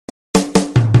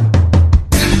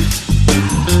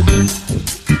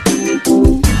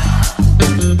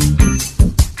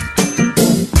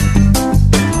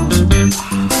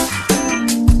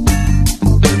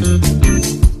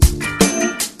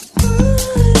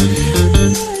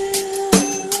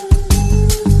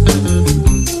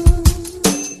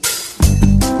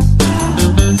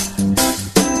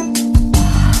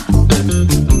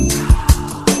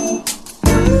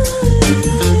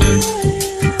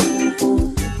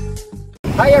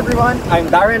Hi everyone, I'm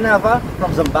Darren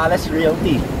from Zambales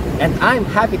Realty, and I'm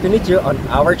happy to meet you on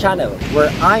our channel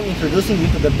where I'm introducing you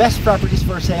to the best properties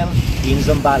for sale in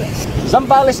Zambales.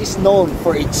 Zambales is known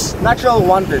for its natural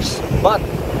wonders, but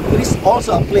it is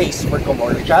also a place where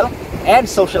commercial and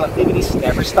social activities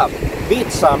never stop, be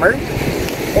it summer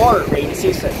or rainy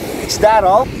season. Is that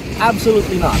all?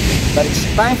 Absolutely not, but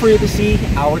it's time for you to see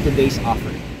our today's offer.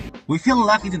 We feel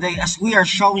lucky today as we are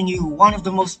showing you one of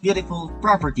the most beautiful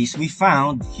properties we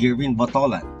found here in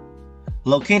Botolan.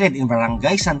 Located in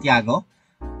Barangay Santiago,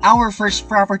 our first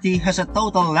property has a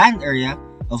total land area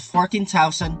of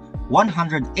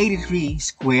 14,183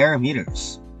 square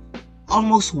meters,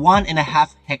 almost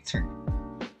 1.5 hectares.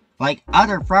 Like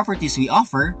other properties we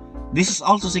offer, this is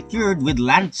also secured with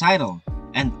land title,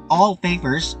 and all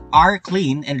papers are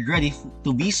clean and ready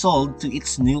to be sold to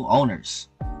its new owners.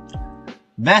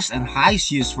 Best and highest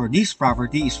use for this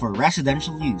property is for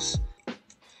residential use.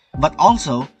 But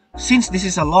also, since this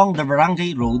is along the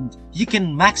Barangay Road, you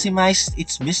can maximize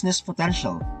its business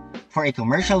potential for a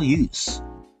commercial use.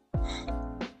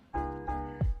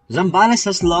 Zambales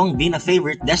has long been a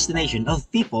favorite destination of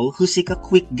people who seek a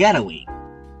quick getaway.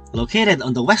 Located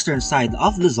on the western side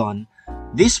of Luzon,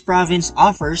 this province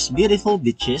offers beautiful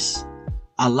beaches,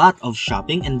 a lot of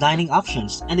shopping and dining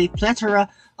options, and a plethora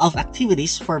of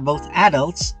activities for both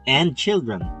adults and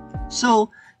children. So,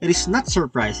 it is not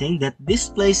surprising that this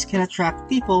place can attract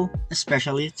people,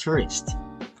 especially tourists.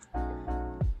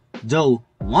 Though,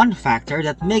 one factor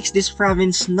that makes this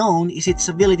province known is its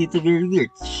ability to be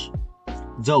rich.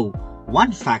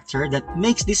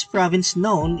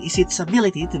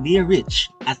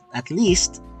 At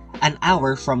least an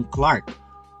hour from Clark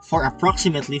for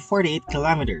approximately 48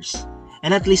 kilometers.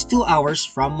 And at least 2 hours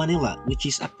from Manila, which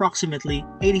is approximately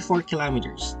 84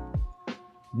 kilometers.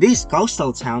 This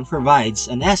coastal town provides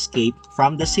an escape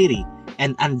from the city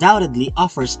and undoubtedly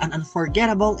offers an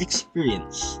unforgettable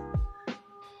experience.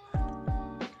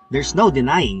 There's no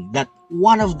denying that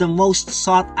one of the most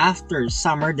sought-after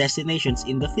summer destinations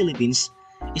in the Philippines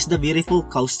is the beautiful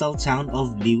coastal town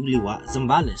of Liuliwa,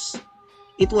 Zambales.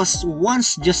 It was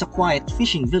once just a quiet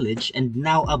fishing village and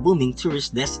now a booming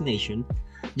tourist destination,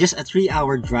 just a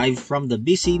 3-hour drive from the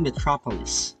busy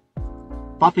metropolis.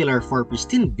 Popular for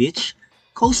pristine beach,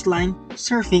 coastline,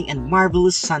 surfing, and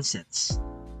marvelous sunsets.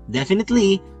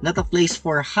 Definitely not a place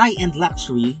for high-end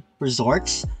luxury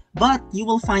resorts, but you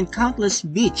will find countless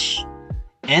beach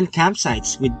and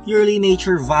campsites with purely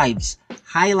nature vibes,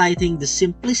 highlighting the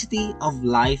simplicity of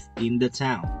life in the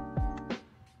town.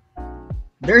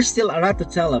 There's still a lot to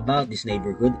tell about this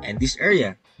neighborhood and this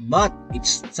area, but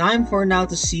it's time for now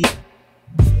to see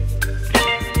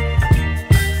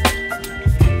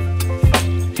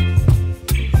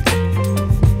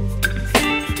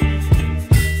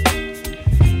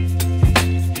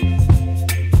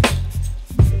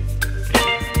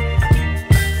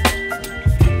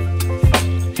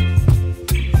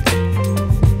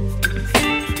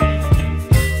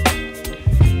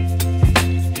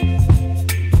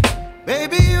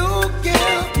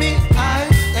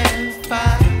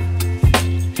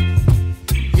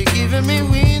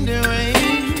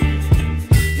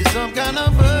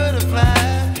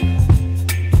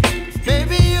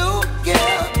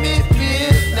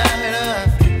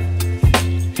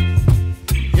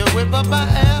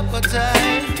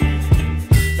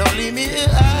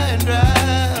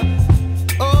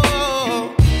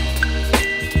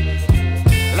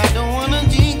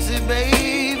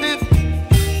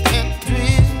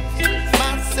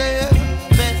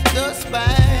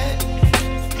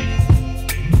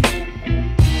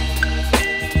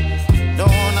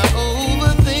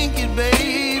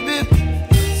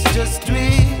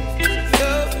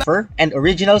an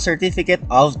original certificate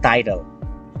of title.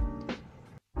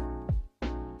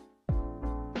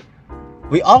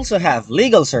 We also have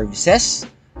legal services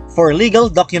for legal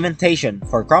documentation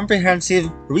for comprehensive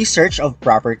research of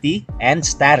property and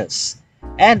status,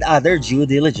 and other due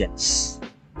diligence.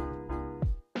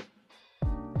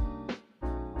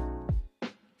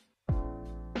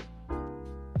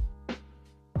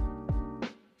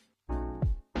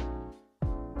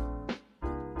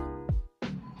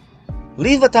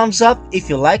 Leave a thumbs up if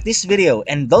you like this video,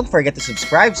 and don't forget to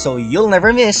subscribe so you'll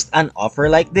never miss an offer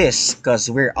like this, cause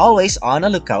we're always on a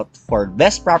lookout for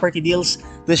best property deals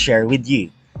to share with you.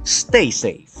 Stay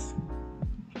safe!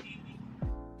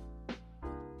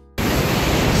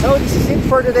 So this is it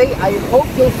for today. I hope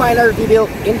you'll find our video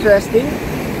interesting.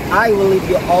 I will leave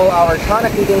you all our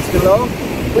contact details below.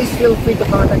 Please feel free to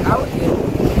contact our team.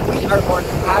 We are more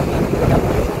than happy to help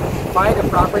you find a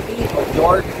property of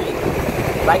your dream.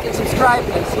 Like and subscribe,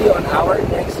 and see you on our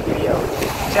next video.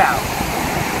 Ciao!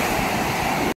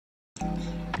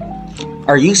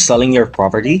 Are you selling your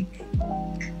property?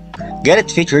 Get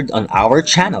it featured on our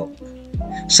channel.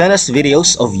 Send us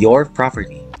videos of your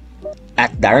property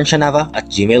at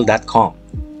darrenseannava@gmail.com.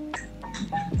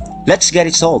 Let's get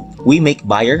it sold. We make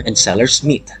buyer and sellers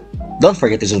meet. Don't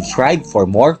forget to subscribe for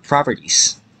more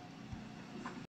properties.